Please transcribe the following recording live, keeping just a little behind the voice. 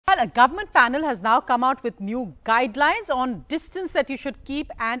a government panel has now come out with new guidelines on distance that you should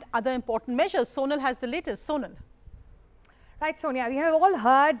keep and other important measures. Sonal has the latest. Sonal. Right, Sonia, we have all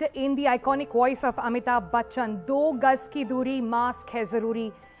heard in the iconic voice of Amitabh Bachchan, "Do gaz ki duri, mask hai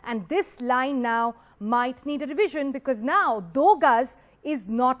zaruri." And this line now might need a revision, because now do gaz is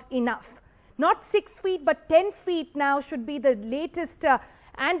not enough. Not 6 feet, but 10 feet now should be the latest,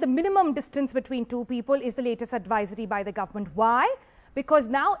 and the minimum distance between two people is the latest advisory by the government. Why? Because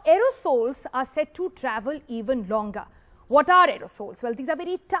now aerosols are said to travel even longer. What are aerosols? Well, these are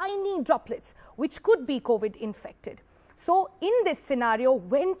very tiny droplets which could be COVID infected. So in this scenario,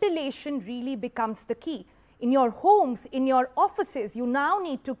 ventilation really becomes the key. In your homes, in your offices, you now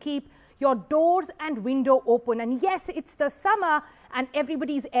need to keep your doors and window open. And yes, it's the summer and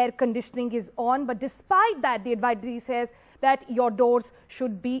everybody's air conditioning is on, but despite that, the advisory says that your doors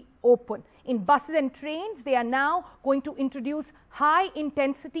should be open. In buses and trains, they are now going to introduce high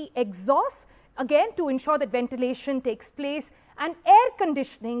intensity exhausts, again to ensure that ventilation takes place, and air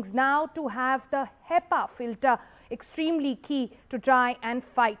conditionings now to have the HEPA filter, extremely key to try and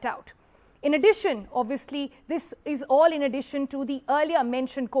fight out. In addition, obviously, this is all in addition to the earlier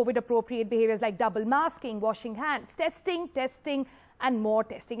mentioned COVID appropriate behaviors like double masking, washing hands, testing, and more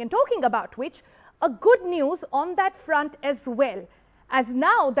testing. And talking about which, a good news on that front as well, as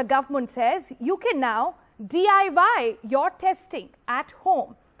now the government says you can now DIY your testing at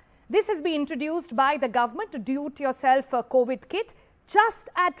home. This has been introduced by the government to do-it-yourself a COVID kit just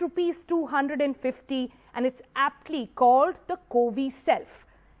at ₹250, and it's aptly called the COVID Self.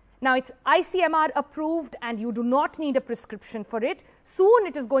 Now, it's ICMR approved and you do not need a prescription for it. Soon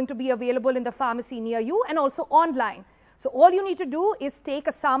it is going to be available in the pharmacy near you and also online. So all you need to do is take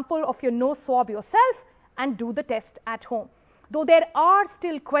a sample of your nose swab yourself and do the test at home. Though there are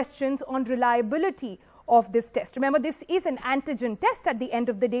still questions on reliability of this test. Remember, this is an antigen test at the end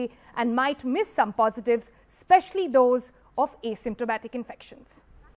of the day and might miss some positives, especially those of asymptomatic infections.